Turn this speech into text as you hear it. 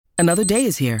Another day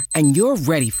is here, and you're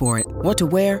ready for it. What to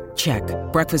wear? Check.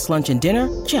 Breakfast, lunch, and dinner?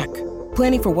 Check.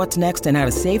 Planning for what's next and how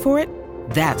to save for it?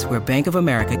 That's where Bank of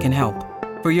America can help.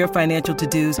 For your financial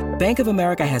to-dos, Bank of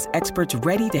America has experts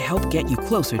ready to help get you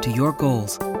closer to your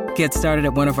goals. Get started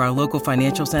at one of our local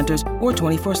financial centers or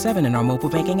 24/7 in our mobile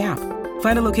banking app.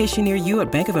 Find a location near you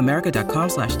at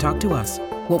bankofamerica.com/talktous.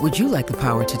 What would you like the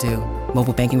power to do?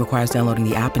 Mobile banking requires downloading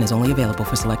the app and is only available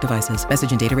for select devices.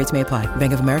 Message and data rates may apply.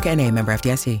 Bank of America N.A., member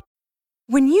FDIC.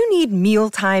 When you need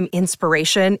mealtime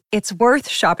inspiration, it's worth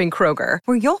shopping Kroger,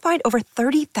 where you'll find over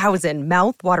 30,000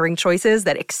 mouth-watering choices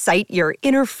that excite your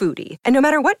inner foodie. And no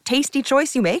matter what tasty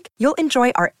choice you make, you'll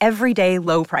enjoy our everyday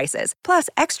low prices, plus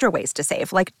extra ways to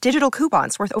save, like digital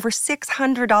coupons worth over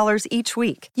 $600 each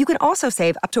week. You can also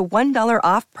save up to $1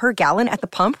 off per gallon at the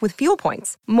pump with fuel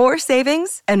points. More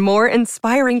savings and more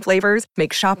inspiring flavors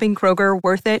make shopping Kroger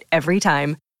worth it every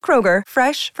time. Kroger,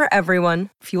 fresh for everyone.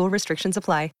 Fuel restrictions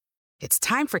apply. It's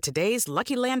time for today's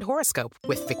Lucky Land horoscope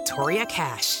with Victoria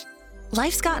Cash.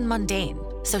 Life's gotten mundane,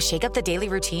 so shake up the daily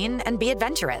routine and be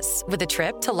adventurous with a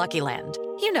trip to Lucky Land.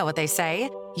 You know what they say,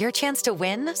 your chance to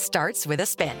win starts with a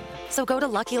spin. So go to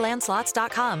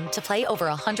LuckyLandSlots.com to play over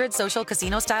 100 social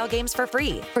casino-style games for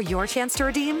free for your chance to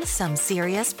redeem some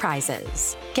serious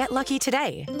prizes. Get lucky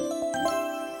today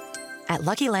at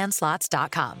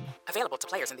LuckyLandSlots.com. Available to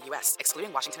players in the U.S.,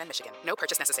 excluding Washington and Michigan. No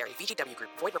purchase necessary. VGW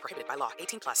Group. Void where prohibited by law.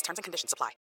 18+. Terms and conditions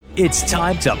apply. It's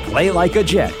time to Play Like a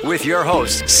Jet with your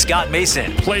host, Scott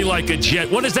Mason. Play like a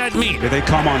Jet. What does that mean? Here they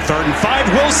come on 3rd and 5.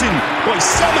 Wilson, boy,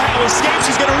 somehow escapes.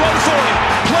 He's going to run for it.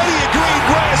 Plenty of green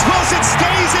grass. Wilson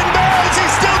stays in bounds.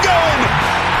 He's still going.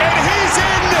 And he's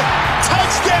in.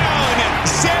 Touchdown.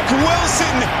 Zach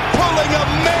Wilson pulling a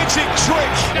magic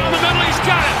trick. Down the middle, he's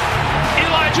got it.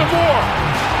 Elijah Moore,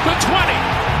 the 20,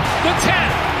 the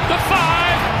 10, the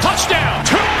 5, touchdown.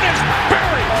 Tune is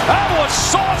buried. That was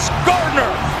Sauce Gardner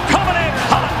coming in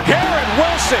hot. Garrett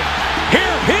Wilson,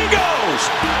 here he goes.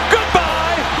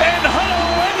 Goodbye and hello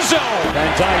end zone.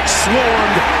 Van Dyke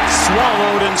swarmed,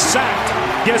 swallowed, and sacked.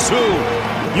 Guess who?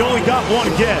 You only got one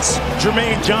guess.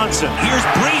 Jermaine Johnson. Here's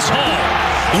Breece Hall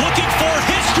looking for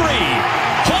history.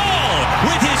 Hall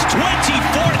with his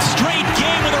 24th straight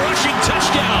game with a rushing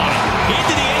touchdown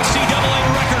into the NCAA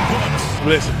record books.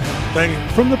 Listen, thank you.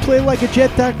 From the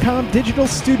PlayLikeAJet.com digital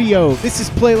studio, this is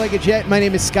Play Like a Jet. My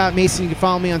name is Scott Mason. You can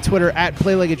follow me on Twitter at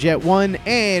PlayLikeAJet1,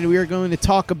 and we are going to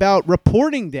talk about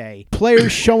reporting day.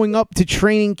 Players showing up to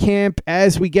training camp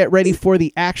as we get ready for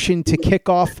the action to kick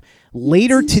off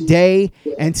later today.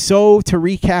 And so to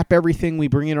recap everything, we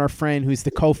bring in our friend who's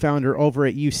the co-founder over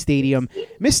at U Stadium,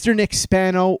 Mr. Nick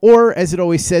Spano, or as it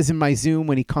always says in my Zoom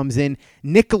when he comes in,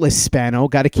 Nicholas Spano.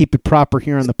 Got to keep it proper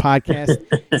here on the podcast.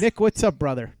 Nick, what's up,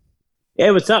 brother? Hey,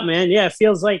 what's up, man? Yeah, it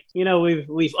feels like,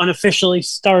 we've unofficially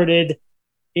started,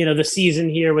 the season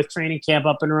here with training camp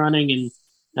up and running, and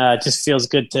it just feels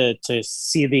good to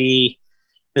see the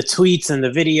tweets and the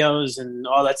videos and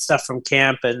all that stuff from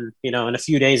camp. And, in a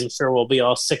few days, I'm sure we'll be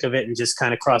all sick of it and just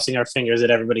kind of crossing our fingers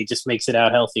that everybody just makes it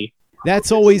out healthy.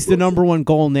 That's always the number one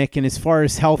goal, Nick. And as far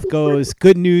as health goes,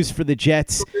 good news for the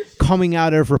Jets coming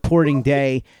out of reporting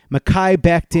day. Mekhi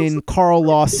Becton, Carl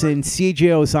Lawson, C.J.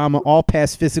 Uzomah all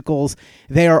pass physicals.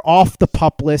 They are off the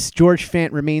PUP list. George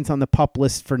Fant remains on the PUP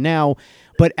list for now.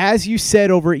 But as you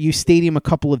said over at U Stadium a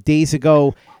couple of days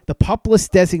ago, the PUP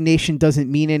list designation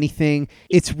doesn't mean anything.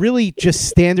 It's really just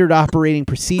standard operating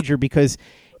procedure because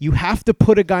you have to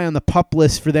put a guy on the PUP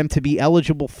list for them to be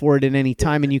eligible for it at any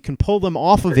time, and you can pull them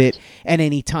off of it at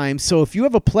any time. So if you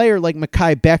have a player like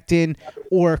Mekhi Becton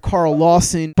or Carl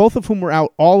Lawson, both of whom were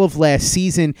out all of last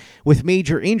season with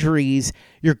major injuries,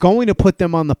 you're going to put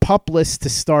them on the PUP list to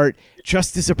start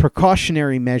just as a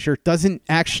precautionary measure. It doesn't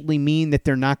actually mean that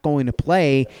they're not going to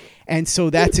play. And so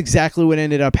that's exactly what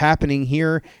ended up happening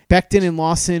here. Becton and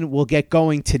Lawson will get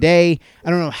going today. I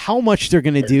don't know how much they're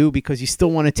going to do because you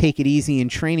still want to take it easy in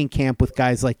training camp with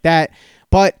guys like that.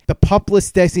 But the PUP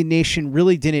list designation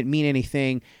really didn't mean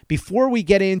anything. Before we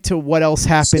get into what else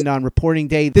happened on reporting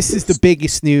day, this is the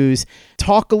biggest news.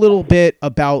 Talk a little bit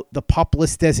about the PUP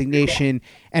list designation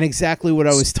and exactly what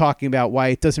I was talking about, why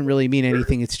it doesn't really mean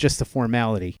anything. It's just a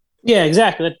formality. Yeah,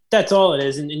 exactly. That's all it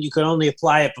is. And you could only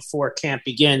apply it before camp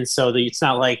begins. So that it's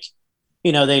not like,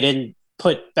 they didn't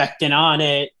put Becton on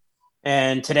it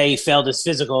and today he failed his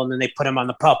physical and then they put him on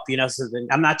the PUP, So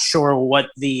I'm not sure what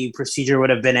the procedure would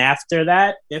have been after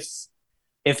that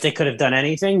if they could have done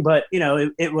anything. But,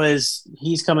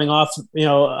 he's coming off,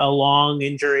 a long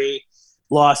injury.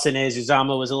 Lawson is.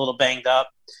 Uzomah was a little banged up.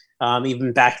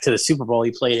 Even back to the Super Bowl,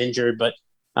 he played injured. But,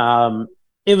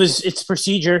 it's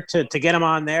procedure to get them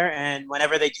on there. And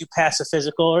whenever they do pass a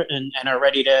physical and are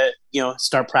ready to,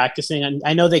 start practicing, and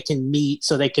I know they can meet,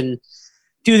 so they can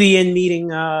do the in meeting,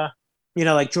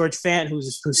 like George Fant,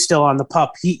 who's still on the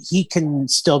pup. He can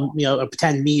still,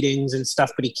 attend meetings and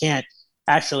stuff, but he can't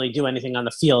actually do anything on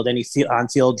the field, on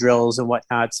field drills and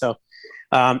whatnot. So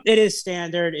it is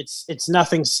standard. It's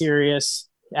nothing serious.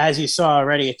 As you saw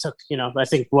already, it took, I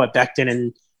think Becton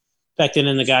and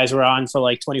the guys were on for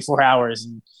like 24 hours.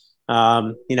 And,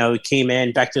 he came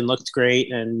in, Becton looked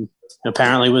great and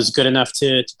apparently was good enough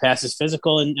to pass his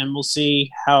physical. And we'll see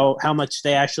how much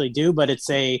they actually do, but it's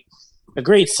a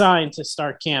great sign to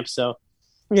start camp. So,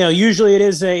 usually it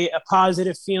is a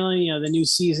positive feeling. The new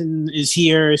season is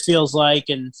here, it feels like,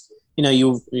 and,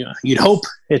 you'd hope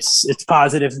it's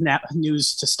positive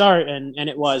news to start. And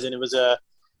it was a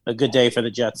good day for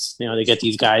the Jets. They get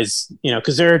these guys,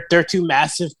 because they're two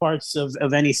massive parts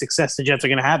of any success the Jets are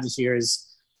going to have this year is,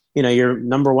 your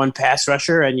number one pass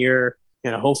rusher and your,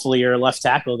 hopefully your left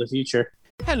tackle of the future.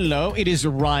 Hello, it is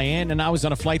Ryan, and I was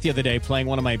on a flight the other day playing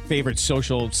one of my favorite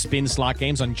social spin slot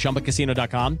games on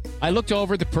ChumbaCasino.com. I looked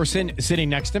over at the person sitting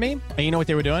next to me, and you know what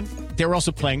they were doing? They were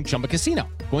also playing Chumba Casino.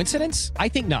 Coincidence? I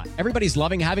think not. Everybody's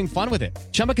loving having fun with it.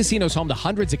 Chumba Casino is home to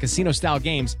hundreds of casino-style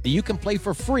games that you can play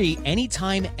for free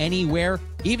anytime, anywhere,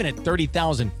 even at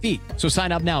 30,000 feet. So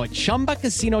sign up now at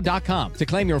ChumbaCasino.com to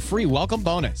claim your free welcome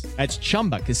bonus. That's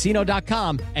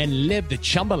ChumbaCasino.com and live the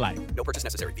Chumba life. No purchase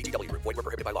necessary. VGW. Void where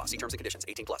prohibited by law. See terms and conditions.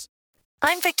 18+.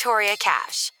 I'm Victoria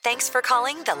Cash. Thanks for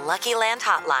calling the Lucky Land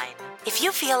Hotline. If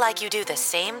you feel like you do the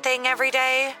same thing every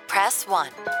day, press 1.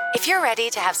 If you're ready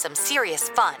to have some serious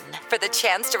fun for the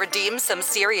chance to redeem some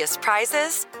serious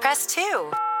prizes, press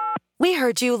 2. We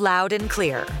heard you loud and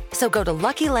clear. So go to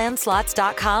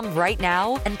LuckyLandSlots.com right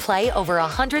now and play over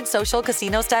 100 social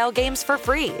casino-style games for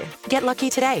free. Get lucky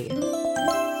today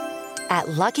at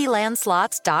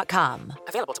LuckyLandSlots.com.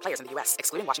 Available to players in the U.S.,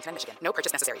 excluding Washington and Michigan. No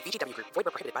purchase necessary. VGW Group. Void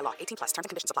where prohibited by law. 18+. Terms and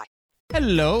conditions apply.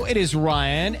 Hello, it is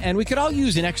Ryan, and we could all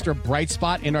use an extra bright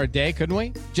spot in our day, couldn't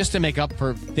we? Just to make up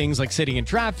for things like sitting in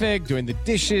traffic, doing the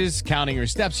dishes, counting your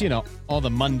steps, all the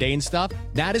mundane stuff.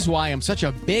 That is why I'm such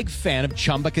a big fan of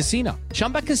Chumba Casino.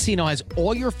 Chumba Casino has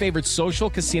all your favorite social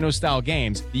casino-style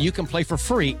games that you can play for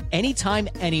free anytime,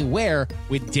 anywhere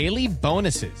with daily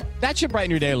bonuses. That should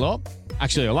brighten your day a little.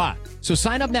 Actually, a lot. So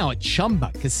sign up now at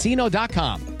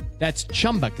ChumbaCasino.com. That's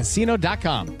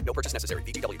ChumbaCasino.com. No purchase necessary.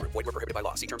 VGW Group. Void where prohibited by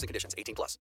law. See terms and conditions.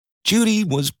 18+. Judy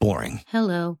was boring.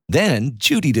 Hello. Then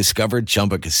Judy discovered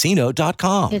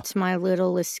ChumbaCasino.com. It's my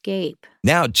little escape.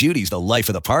 Now Judy's the life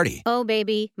of the party. Oh,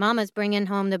 baby, mama's bringing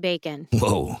home the bacon.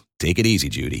 Whoa, take it easy,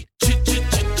 Judy.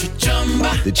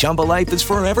 The Chumba life is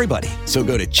for everybody. So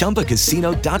go to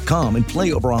ChumbaCasino.com and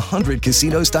play over 100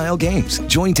 casino-style games.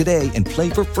 Join today and play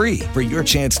for free for your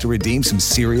chance to redeem some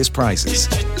serious prizes.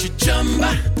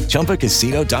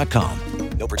 ChumbaCasino.com.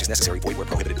 No purchase necessary. Void where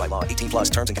prohibited by law.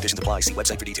 18+. Terms and conditions apply. See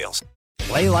website for details.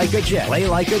 Play like a Jet. Play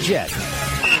like a Jet.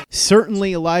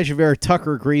 Certainly, Elijah Vera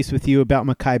Tucker agrees with you about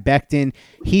Mekhi Becton.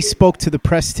 He spoke to the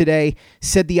press today,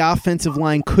 said the offensive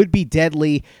line could be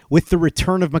deadly with the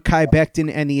return of Mekhi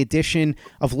Becton and the addition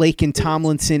of Laken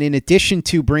Tomlinson, in addition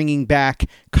to bringing back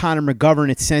Connor McGovern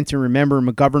at center. Remember,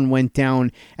 McGovern went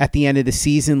down at the end of the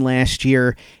season last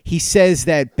year. He says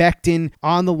that Becton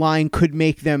on the line could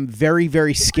make them very,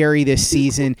 very scary this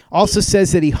season. Also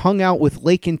says that he hung out with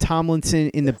Laken Tomlinson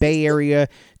in the Bay Area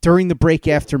during the break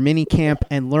after minicamp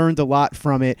and learned a lot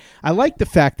from it. I like the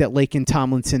fact that Laken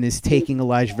Tomlinson is taking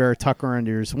Elijah Vera Tucker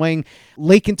under his wing.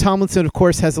 Laken Tomlinson, of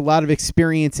course, has a lot of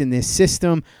experience in this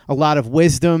system, a lot of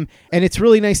wisdom, and it's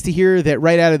really nice to hear that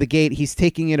right out of the gate he's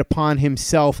taking it upon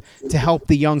himself to help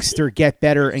the youngster get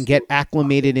better and get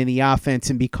acclimated in the offense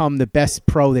and become the best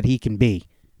pro that he can be.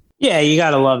 Yeah, you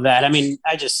got to love that. I mean,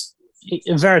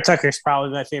 Vera Tucker is probably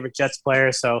my favorite Jets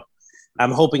player, so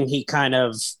I'm hoping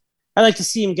I like to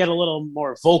see him get a little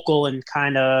more vocal and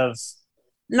kind of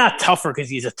not tougher because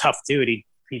he's a tough dude.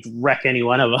 He'd wreck any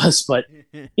one of us, but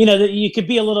you could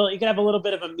have a little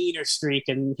bit of a meaner streak,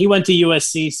 and he went to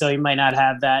USC, so he might not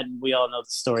have that. And we all know the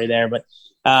story there, but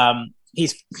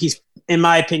he's in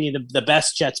my opinion the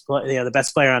best Jets player, the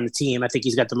best player on the team. I think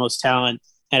he's got the most talent,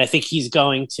 and I think he's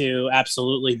going to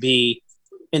absolutely be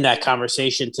in that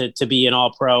conversation to be an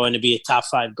all-pro and to be a top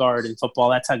 5 guard in football.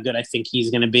 That's how good I think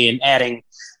he's going to be. And adding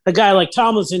a guy like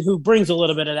Tomlinson, who brings a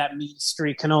little bit of that mean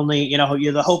streak, can only,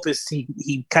 the hope is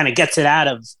he kind of gets it out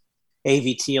of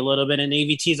AVT a little bit. And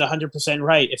AVT is 100%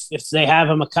 right. If they have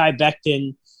a Mekhi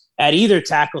Becton at either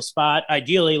tackle spot,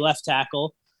 ideally left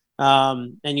tackle,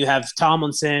 and you have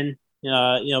Tomlinson,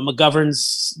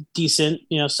 McGovern's decent,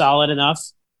 solid enough.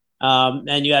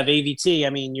 and you have AVT. I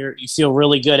mean, you feel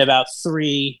really good about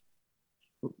three,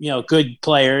 good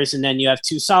players, and then you have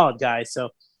two solid guys. So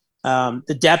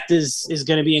the depth is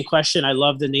going to be in question. I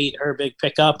love the Nate Herbig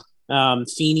pickup.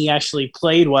 Feeney actually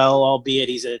played well, albeit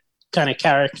he's a kind of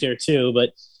character too. But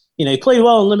he played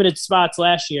well in limited spots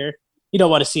last year. You don't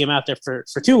want to see him out there for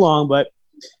too long, but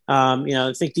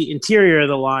I think the interior of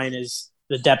the line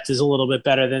the depth is a little bit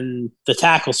better than the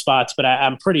tackle spots. But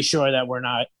I'm pretty sure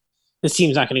that this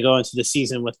team's not going to go into the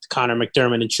season with Connor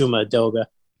McDermott and Chuma Adoga.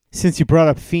 Since you brought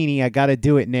up Feeney, I got to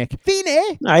do it, Nick.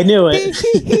 Feeney! I knew it.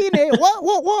 Feeney!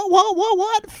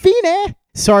 What? Feeney!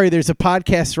 Sorry, there's a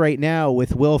podcast right now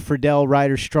with Will Friedle,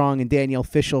 Ryder Strong, and Danielle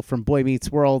Fishel from Boy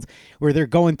Meets World where they're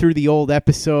going through the old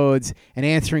episodes and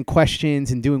answering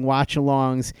questions and doing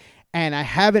watch-alongs. And I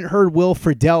haven't heard Will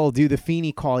Friedle do the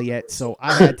Feeney call yet, so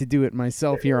I had to do it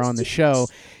myself here on the show.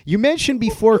 You mentioned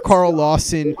before Carl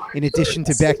Lawson, in addition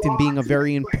to Becton being a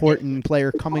very important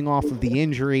player coming off of the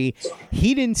injury.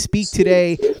 He didn't speak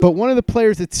today, but one of the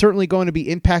players that's certainly going to be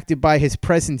impacted by his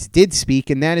presence did speak,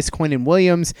 and that is Quinnen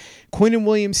Williams. Quinnen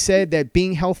Williams said that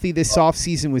being healthy this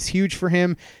offseason was huge for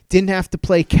him, didn't have to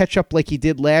play catch-up like he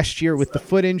did last year with the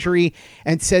foot injury,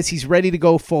 and says he's ready to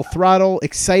go full throttle,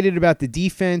 excited about the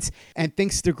defense, and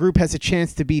thinks the group has a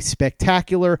chance to be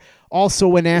spectacular. Also,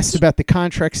 when asked about the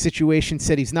contract situation,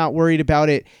 said he's not worried about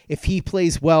it. If he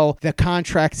plays well, the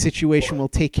contract situation will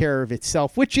take care of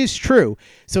itself, which is true.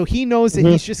 So he knows that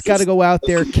he's just got to go out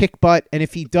there, kick butt, and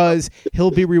if he does,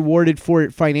 he'll be rewarded for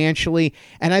it financially.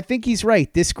 And I think he's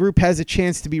right. This group has a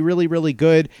chance to be really, really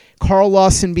good. Carl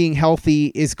Lawson being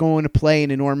healthy is going to play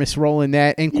an enormous role in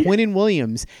that. And Quinnen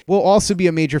Williams will also be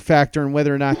a major factor in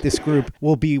whether or not this group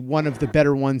will be one of the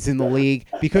better ones in the league,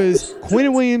 because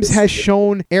Quinnen Williams has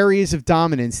shown areas of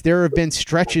dominance. There have been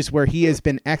stretches where he has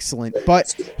been excellent,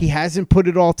 but he hasn't put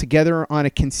it all together on a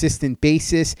consistent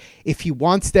basis. If he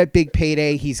wants that big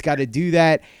payday, he's got to do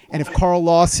that. And if Carl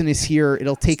Lawson is here,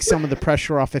 it'll take some of the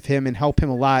pressure off of him and help him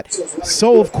a lot.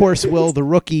 So, of course, will the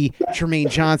rookie Jermaine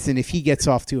Johnson if he gets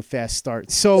off to a fast start.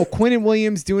 So Quinnen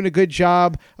Williams doing a good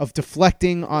job of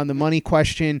deflecting on the money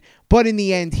question, but in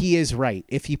the end, he is right.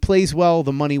 If he plays well,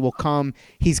 the money will come.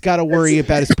 He's got to worry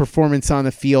about his performance on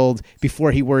the field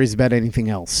before he worries about anything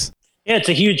else. Yeah, it's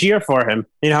a huge year for him.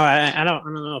 I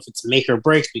don't know if it's make or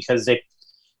break because they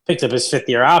picked up his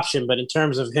fifth-year option, but in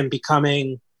terms of him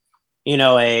becoming,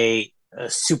 a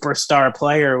superstar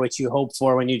player, which you hope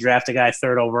for when you draft a guy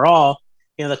third overall,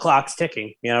 the clock's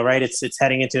ticking. Right? It's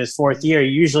heading into his fourth year.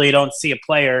 Usually, you don't see a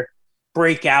player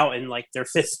break out in like their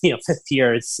fifth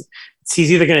year.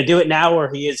 He's either going to do it now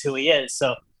or he is who he is.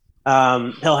 So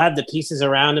he'll have the pieces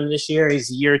around him this year. He's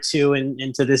year two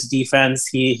into this defense.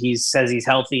 He says he's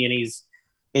healthy and he's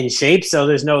in shape, so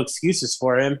there's no excuses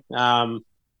for him.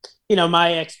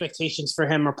 My expectations for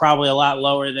him are probably a lot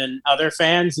lower than other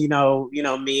fans. Me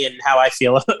and how I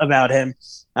feel about him.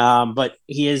 But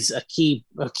he is a key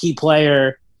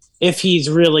player. If he's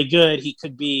really good, he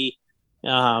could be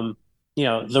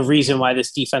the reason why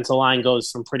this defensive line goes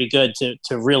from pretty good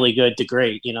to really good to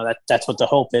great. That's what the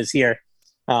hope is here.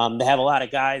 They have a lot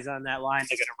of guys on that line.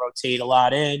 They're going to rotate a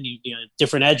lot in,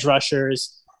 different edge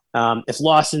rushers. If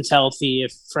Lawson's healthy,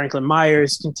 if Franklin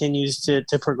Myers continues to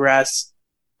progress,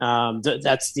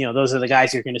 that's, those are the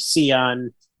guys you're going to see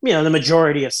on, the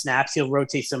majority of snaps. He'll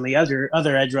rotate some of the other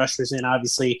edge rushers in,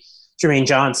 obviously Jermaine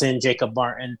Johnson, Jacob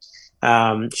Martin,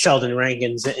 Sheldon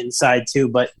Rankin's inside too.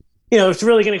 But, it's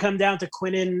really going to come down to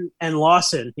Quinnen and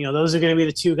Lawson. Those are going to be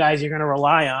the two guys you're going to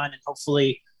rely on. And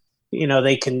hopefully,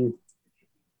 they can,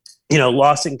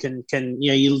 Lawson can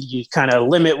you kind of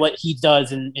limit what he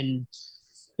does in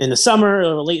the summer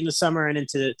or late in the summer and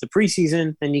into the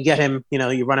preseason. And you get him,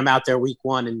 you run him out there week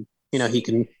one and, he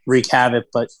can wreak havoc.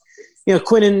 But,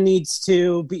 Quinnen needs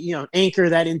to be, anchor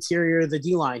that interior of the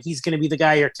D-line. He's going to be the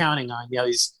guy you're counting on.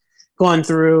 He's gone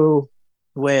through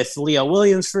with Leo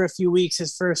Williams for a few weeks,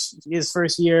 his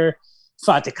first year.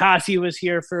 Fatukasi was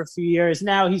here for a few years.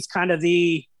 Now he's kind of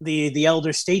the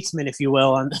elder statesman, if you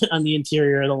will, on the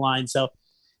interior of the line. So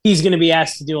he's going to be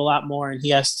asked to do a lot more, and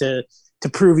he has to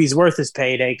prove he's worth his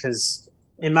payday because,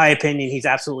 in my opinion, he's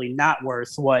absolutely not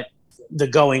worth what the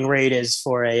going rate is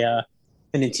for an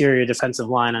interior defensive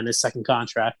line on his second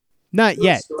contract. Not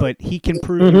yet, but he can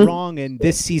prove you wrong, and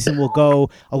this season will go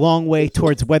a long way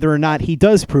towards whether or not he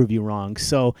does prove you wrong.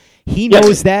 So he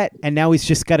knows that, and now he's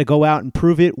just got to go out and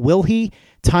prove it. Will he?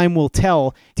 time will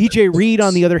tell. DJ Reed,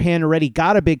 on the other hand, already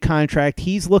got a big contract.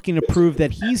 He's looking to prove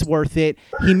that he's worth it.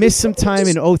 He missed some time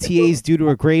in OTAs due to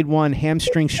a grade 1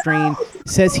 hamstring strain.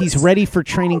 Says he's ready for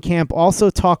training camp. Also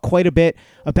talked quite a bit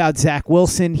about Zach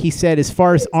Wilson. He said as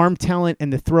far as arm talent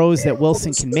and the throws that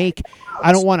Wilson can make,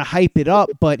 I don't want to hype it up,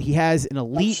 but he has an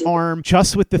elite arm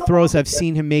just with the throws I've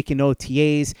seen him make in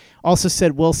OTAs. Also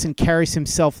said Wilson carries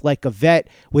himself like a vet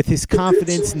with his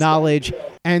confidence, knowledge,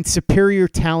 and superior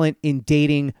talent in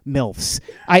dating MILFs.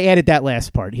 I added that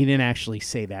last part. He didn't actually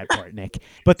say that part, Nick.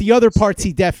 But the other parts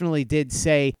he definitely did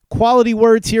say. Quality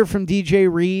words here from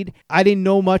DJ Reed. I didn't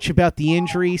know much about the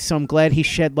injury, so I'm glad he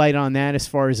shed light on that as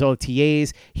far as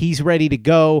OTAs. He's ready to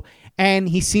go, and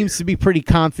he seems to be pretty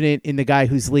confident in the guy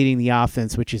who's leading the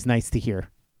offense, which is nice to hear.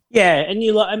 Yeah, and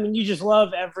you just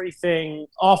love everything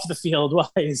off the field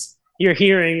wise you're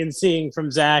hearing and seeing from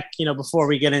Zach, before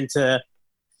we get into,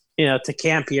 to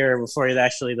camp here, before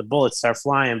the bullets start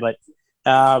flying. But,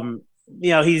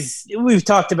 we've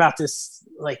talked about this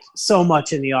like so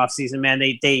much in the offseason, man.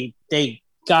 They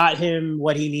got him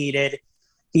what he needed.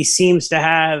 He seems to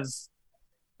have,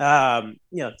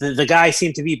 the guys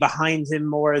seem to be behind him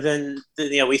more than,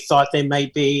 we thought they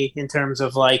might be in terms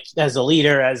of like as a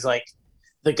leader, as like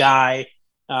the guy.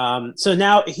 So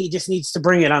now he just needs to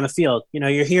bring it on the field.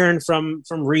 You're hearing from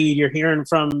Reed, you're hearing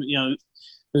from,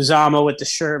 Uzama with the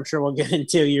shirt. I'm sure we'll get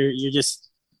into. You're just,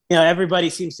 everybody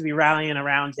seems to be rallying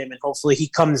around him, and hopefully he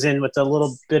comes in with a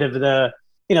little bit of the,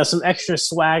 some extra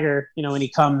swagger, when he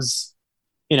comes,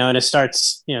 and it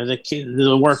starts,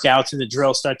 the workouts and the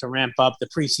drills start to ramp up, the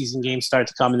preseason games start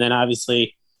to come, and then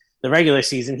obviously the regular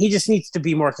season. He just needs to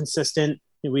be more consistent.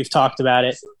 We've talked about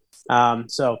it.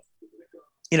 So,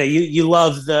 you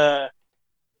love the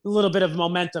little bit of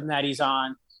momentum that he's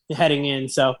on heading in.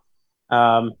 So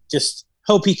just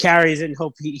hope he carries it and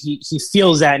hope he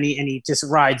feels that and he just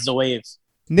rides the wave.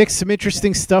 Nick, some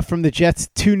interesting stuff from the Jets'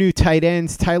 2 new tight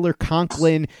ends. Tyler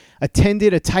Conklin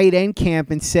attended a tight end camp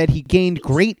and said he gained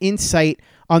great insight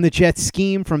on the Jets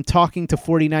scheme from talking to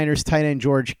 49ers tight end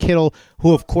George Kittle,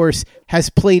 who, of course, has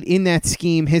played in that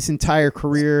scheme his entire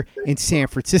career in San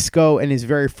Francisco and is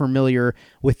very familiar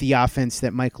with the offense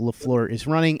that Michael LaFleur is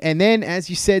running. And then, as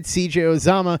you said, C.J.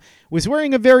 Uzama was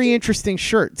wearing a very interesting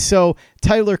shirt. So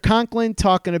Tyler Conklin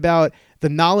talking about the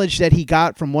knowledge that he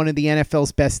got from one of the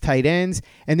NFL's best tight ends.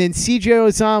 And then C.J.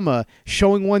 Uzama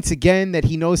showing once again that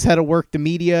he knows how to work the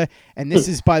media. And this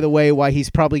is, by the way, why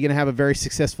he's probably going to have a very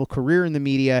successful career in the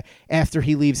media after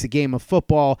he leaves the game of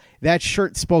football. That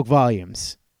shirt spoke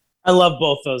volumes. I love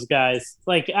both those guys.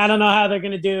 Like, I don't know how they're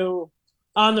going to do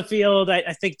on the field.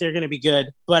 I think they're going to be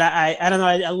good. But I don't know.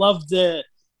 I love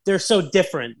they're so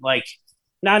different. Like,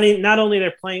 not only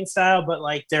their playing style, but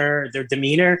like their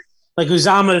demeanor. Like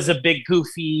Uzama is a big,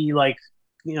 goofy, like,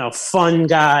 fun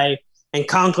guy. And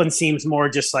Conklin seems more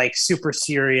just like super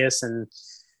serious and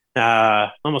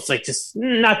almost like just,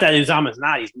 not that Uzama's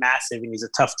not, he's massive and he's a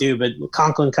tough dude, but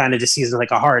Conklin kind of just seems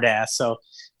like a hard ass. So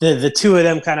the two of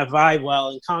them kind of vibe well.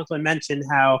 And Conklin mentioned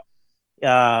how,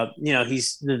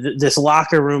 this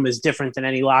locker room is different than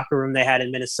any locker room they had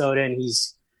in Minnesota. And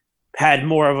he's had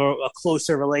more of a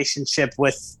closer relationship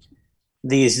with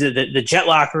the Jet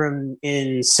locker room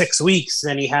in 6 weeks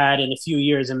than he had in a few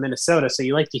years in Minnesota. So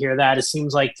you like to hear that. It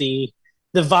seems like the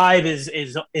vibe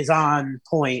is on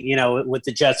point, with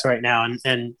the Jets right now.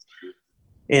 And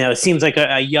it seems like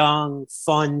a young,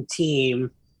 fun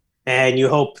team, and you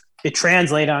hope it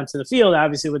translates onto the field,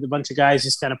 obviously, with a bunch of guys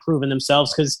just kind of proving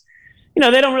themselves. Cause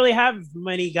they don't really have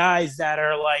many guys that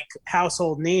are like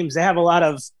household names. They have a lot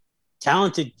of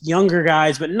talented younger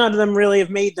guys, but none of them really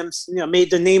have made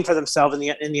the name for themselves in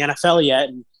the NFL yet.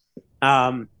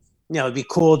 And, it'd be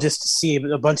cool just to see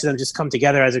a bunch of them just come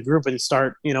together as a group and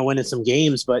start, winning some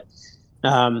games. But,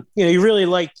 you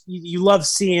really you love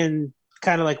seeing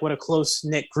kind of like what a close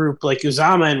knit group like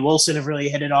Uzama and Wilson have really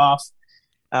hit it off.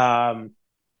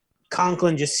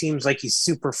 Conklin just seems like he's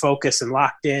super focused and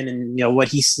locked in, and, what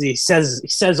he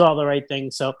says all the right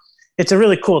things. So it's a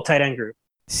really cool tight end group.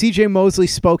 C.J. Mosley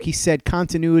spoke. He said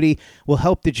continuity will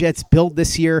help the Jets build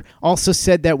this year. Also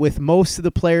said that with most of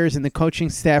the players and the coaching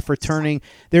staff returning,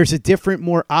 there's a different,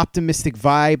 more optimistic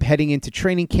vibe heading into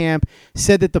training camp.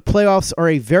 Said that the playoffs are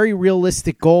a very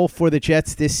realistic goal for the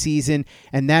Jets this season,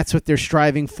 and that's what they're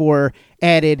striving for.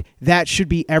 Added, that should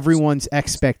be everyone's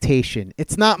expectation.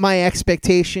 It's not my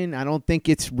expectation. I don't think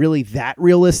it's really that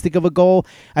realistic of a goal.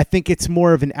 I think it's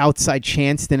more of an outside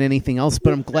chance than anything else,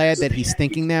 but I'm glad that he's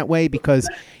thinking that way, because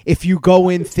if you go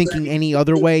in thinking any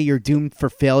other way, you're doomed for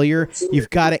failure. You've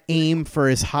got to aim for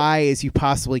as high as you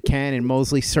possibly can, and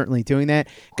Mosley's certainly doing that.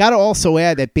 Got to also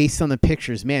add that based on the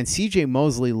pictures, man, C.J.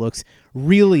 Mosley looks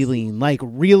really lean, like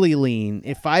really lean.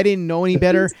 If I didn't know any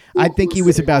better, I'd think he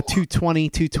was about 220,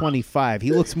 225.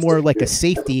 He looks more like a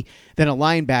safety than a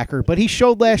linebacker, but he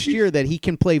showed last year that he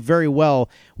can play very well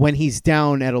when he's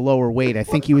down at a lower weight. I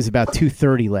think he was about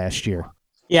 230 last year.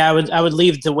 Yeah, I would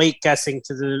leave the weight guessing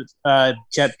to the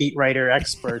Jet beat writer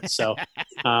experts. So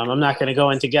I'm not going to go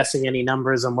into guessing any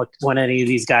numbers on what any of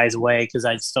these guys weigh because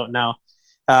I just don't know.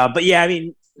 But yeah, I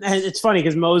mean, it's funny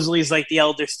because Mosley's like the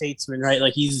elder statesman, right?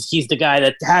 Like he's the guy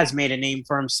that has made a name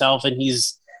for himself, and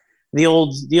he's the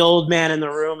old man in the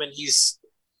room, and he's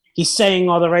saying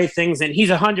all the right things, and he's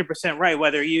 100% right.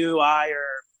 Whether you, I, or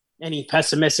any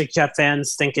pessimistic Jet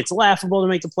fans think it's laughable to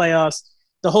make the playoffs,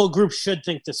 the whole group should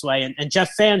think this way, and Jet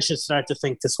fans should start to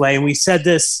think this way. And we said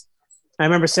this, I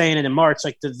remember saying it in March,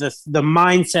 like the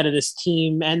mindset of this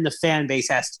team and the fan base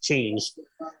has to change.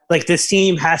 Like this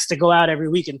team has to go out every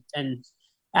week and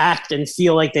act and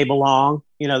feel like they belong.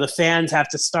 You know, the fans have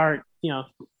to start,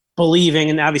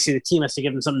 believing, and obviously the team has to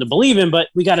give them something to believe in, but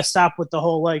we got to stop with the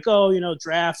whole like,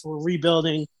 draft, we're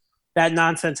rebuilding. That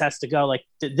nonsense has to go. Like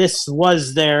this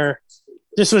was their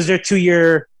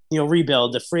 2-year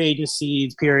rebuild, the free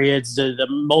agency periods, the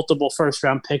multiple first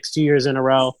round picks 2 years in a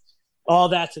row, all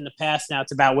that's in the past now.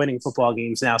 It's about winning football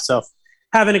games now. So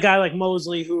having a guy like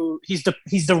Mosley, who he's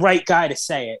the right guy to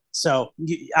say it. So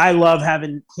I love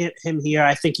having him here.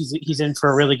 I think he's in for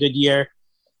a really good year.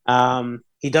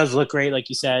 He does look great, like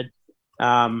you said.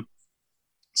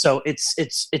 So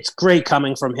it's great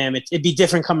coming from him. It'd be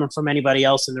different coming from anybody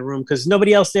else in the room because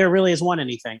nobody else there really has won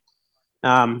anything.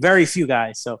 Very few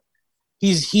guys. So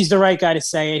he's the right guy to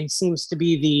say it. He seems to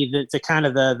be the kind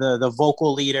of the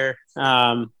vocal leader.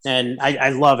 And I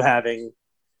love having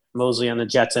Mosley on the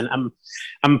Jets, and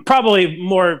I'm probably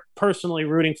more personally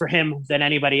rooting for him than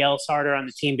anybody else harder on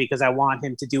the team because I want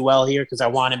him to do well here because I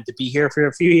want him to be here for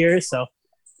a few years. So,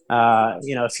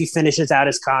 if he finishes out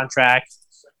his contract,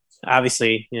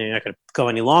 obviously you're not going to go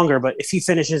any longer, but if he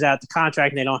finishes out the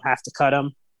contract and they don't have to cut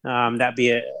him, that'd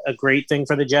be a great thing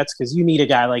for the Jets because you need a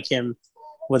guy like him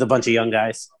with a bunch of young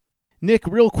guys. Nick,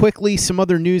 real quickly, some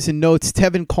other news and notes.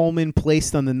 Tevin Coleman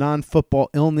placed on the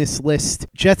non-football illness list.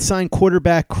 Jets signed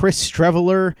quarterback Chris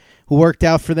Streveler, who worked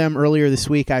out for them earlier this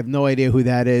week. I have no idea who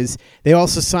that is. They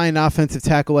also signed offensive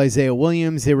tackle Isaiah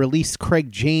Williams. They released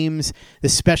Craig James, the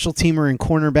special teamer and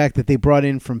cornerback that they brought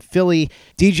in from Philly.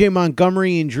 DJ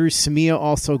Montgomery and Drew Samia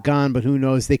also gone, but who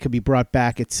knows? They could be brought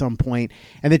back at some point.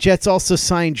 And the Jets also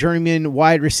signed journeyman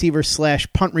wide receiver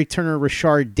 / punt returner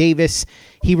Rashard Davis.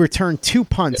 He returned 2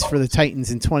 punts for the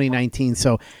Titans in 2019,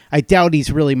 so I doubt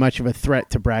he's really much of a threat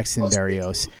to Braxton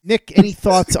Berrios. Nick, any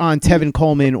thoughts on Tevin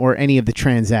Coleman or any of the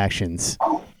transactions?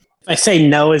 If I say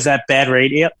no, is that bad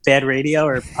radio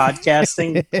or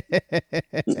podcasting?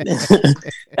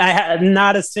 I had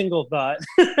not a single thought.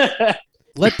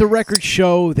 Let the record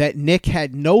show that Nick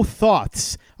had no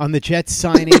thoughts on the Jets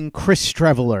signing Chris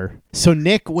Streveler. So,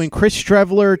 Nick, when Chris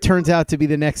Streveler turns out to be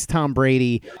the next Tom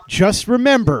Brady, just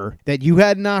remember that you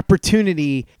had an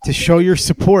opportunity to show your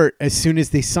support as soon as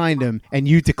they signed him, and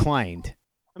you declined.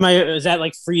 Is that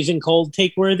like freezing cold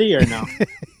take worthy or no?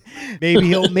 Maybe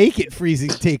he'll make it freezing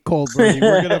take cold worthy.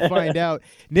 We're going to find out.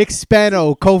 Nick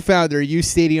Spano, co-founder of U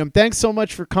Stadium, thanks so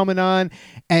much for coming on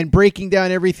and breaking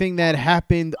down everything that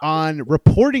happened on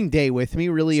reporting day with me.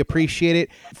 Really appreciate it.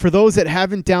 For those that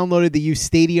haven't downloaded the U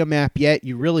Stadium app yet,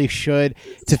 you really should.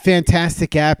 It's a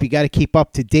fantastic app. You got to keep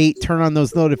up to date, turn on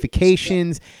those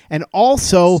notifications, and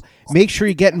also make sure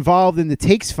you get involved in the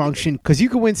takes function because you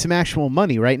can win some actual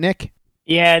money, right, Nick?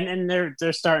 Yeah, and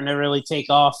they're starting to really take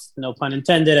off. No pun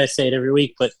intended. I say it every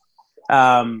week, but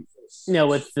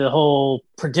with the whole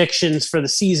predictions for the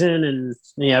season, and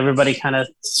everybody kind of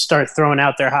start throwing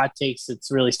out their hot takes.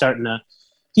 It's really starting to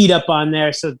heat up on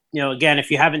there. So again,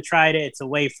 if you haven't tried it, it's a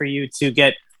way for you to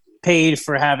get paid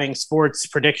for having sports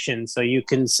predictions. So you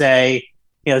can say,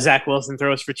 Zach Wilson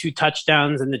throws for 2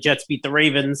 touchdowns, and the Jets beat the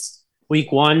Ravens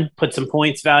week 1. Put some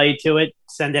points value to it.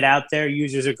 Send it out there.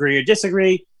 Users agree or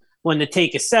disagree. When the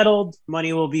take is settled,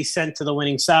 money will be sent to the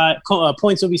winning side.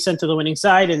 Points will be sent to the winning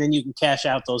side, and then you can cash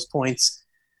out those points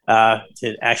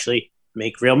to actually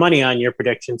make real money on your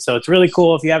prediction. So it's really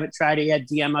cool. If you haven't tried it yet,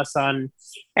 DM us on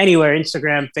anywhere,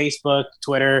 Instagram, Facebook,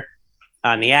 Twitter,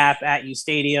 on the app at U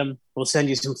Stadium. We'll send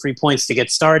you some free points to get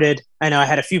started. I know I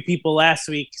had a few people last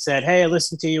week said, "Hey, I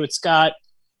listened to you with Scott.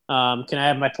 Can I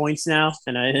have my points now?"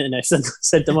 And I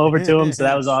sent them over to him. So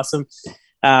that was awesome.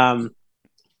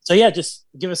 So yeah, just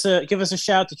give us a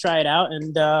shout to try it out,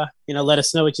 and let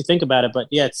us know what you think about it. But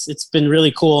yeah, it's been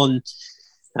really cool, and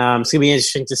it's gonna be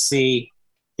interesting to see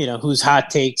who's hot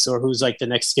takes or who's like the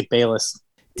next Skip Bayless.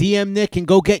 DM Nick and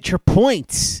go get your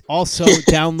points. Also,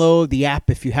 download the app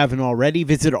if you haven't already.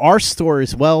 Visit our store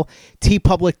as well,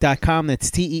 tpublic.com.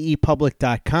 That's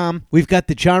teepublic.com. We've got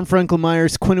the John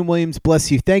Franklin-Myers, Quinn Williams,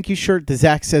 Bless You, Thank You shirt, the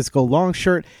Zach Says Go Long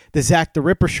shirt, the Zach the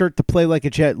Ripper shirt, the Play Like a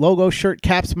Jet logo shirt,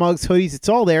 caps, mugs, hoodies. It's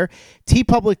all there.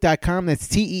 tpublic.com. That's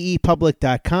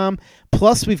teepublic.com.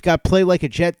 Plus, we've got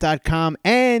playlikeajet.com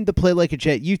and the Play Like a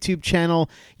Jet YouTube channel,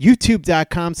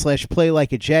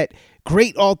 youtube.com/playlikeajet.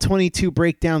 Great all 22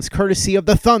 breakdowns courtesy of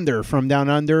the Thunder from Down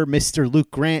Under, Mr.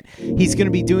 Luke Grant. He's going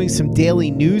to be doing some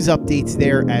daily news updates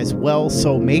there as well,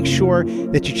 so make sure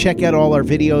that you check out all our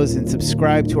videos and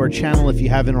subscribe to our channel if you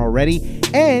haven't already,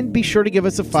 and be sure to give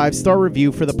us a 5-star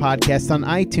review for the podcast on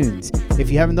iTunes if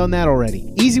you haven't done that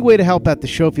already. Easy way to help out the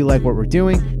show if you like what we're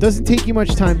doing. Doesn't take you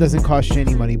much time, doesn't cost you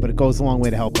any money, but it goes a long way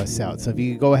to help us out. So if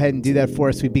you could go ahead and do that for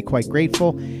us, we'd be quite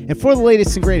grateful. And for the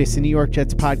latest and greatest in New York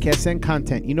Jets podcasts and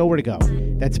content, you know where to go.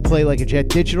 That's Play Like a Jet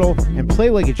Digital and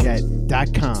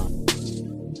playlikeajet.com.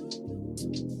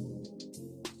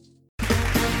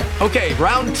 Okay,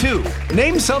 round 2.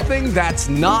 Name something that's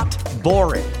not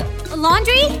boring. A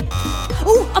laundry?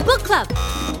 Ooh, a book club.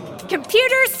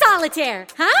 Computer solitaire,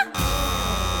 huh?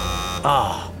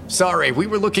 Ah, sorry, we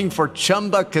were looking for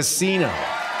Chumba Casino.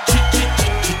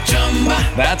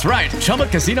 That's right,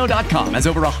 ChumbaCasino.com has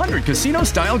over 100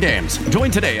 casino-style games.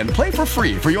 Join today and play for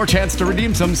free for your chance to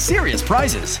redeem some serious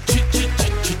prizes.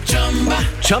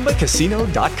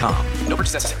 ChumbaCasino.com. No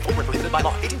purchase necessary. Void where prohibited by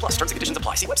law. 18+. Terms and conditions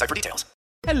apply. See website for details.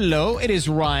 Hello, it is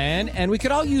Ryan, and we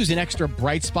could all use an extra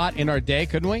bright spot in our day,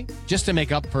 couldn't we? Just to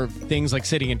make up for things like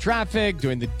sitting in traffic,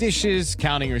 doing the dishes,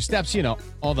 counting your steps, you know,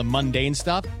 all the mundane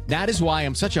stuff. That is why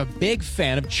I'm such a big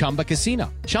fan of Chumba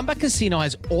Casino. Chumba Casino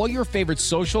has all your favorite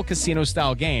social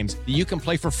casino-style games that you can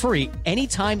play for free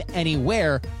anytime,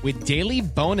 anywhere with daily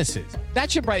bonuses. That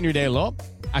should brighten your day a little.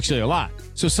 Actually, a lot.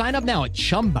 So sign up now at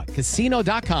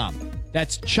ChumbaCasino.com.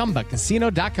 That's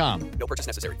ChumbaCasino.com. No purchase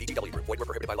necessary. VGW Group. Void where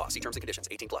prohibited by law. See terms and conditions.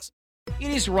 18+.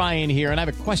 It is Ryan here, and I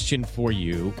have a question for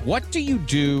you. What do you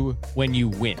do when you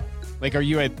win? Like, are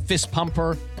you a fist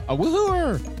pumper, a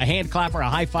woohooer, a hand clapper, a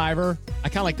high fiver? I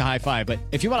kind of like the high five, but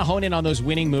if you want to hone in on those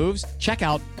winning moves, check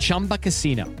out Chumba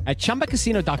Casino. At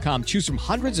ChumbaCasino.com, choose from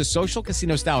hundreds of social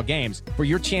casino-style games for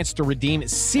your chance to redeem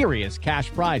serious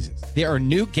cash prizes. There are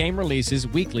new game releases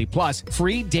weekly, plus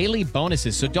free daily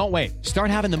bonuses, so don't wait. Start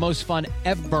having the most fun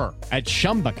ever at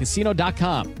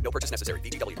ChumbaCasino.com. No purchase necessary.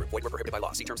 VGW Group. Void where prohibited by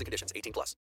law. See terms and conditions.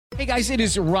 18+. Hey guys, it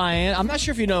is Ryan. I'm not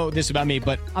sure if you know this about me,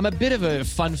 but I'm a bit of a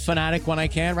fun fanatic when I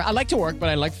can. I like to work, but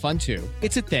I like fun too.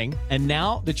 It's a thing. And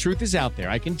now the truth is out there.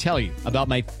 I can tell you about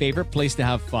my favorite place to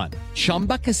have fun.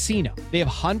 Chumba Casino. They have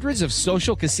hundreds of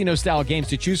social casino style games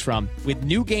to choose from with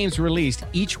new games released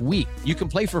each week. You can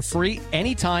play for free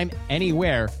anytime,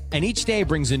 anywhere. And each day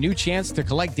brings a new chance to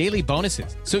collect daily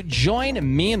bonuses. So join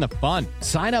me in the fun.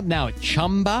 Sign up now at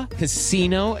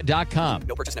ChumbaCasino.com.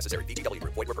 No purchase necessary. VGW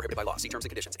Group. Void where prohibited by law. See terms and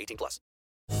conditions. 18+.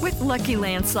 With Lucky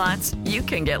Land Slots, you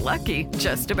can get lucky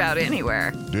just about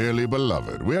anywhere. Dearly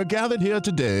beloved, we are gathered here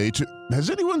today to... Has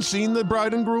anyone seen the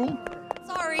bride and groom?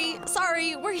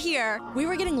 Sorry, we're here. We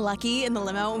were getting lucky in the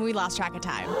limo and we lost track of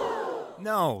time.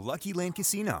 No, Lucky Land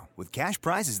Casino, with cash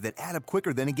prizes that add up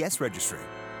quicker than a guest registry.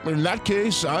 In that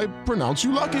case, I pronounce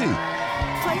you lucky.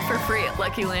 Play for free at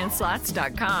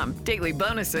LuckyLandSlots.com. Daily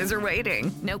bonuses are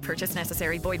waiting. No purchase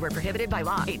necessary. Void where prohibited by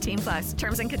law. 18+.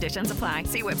 Terms and conditions apply.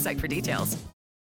 See website for details.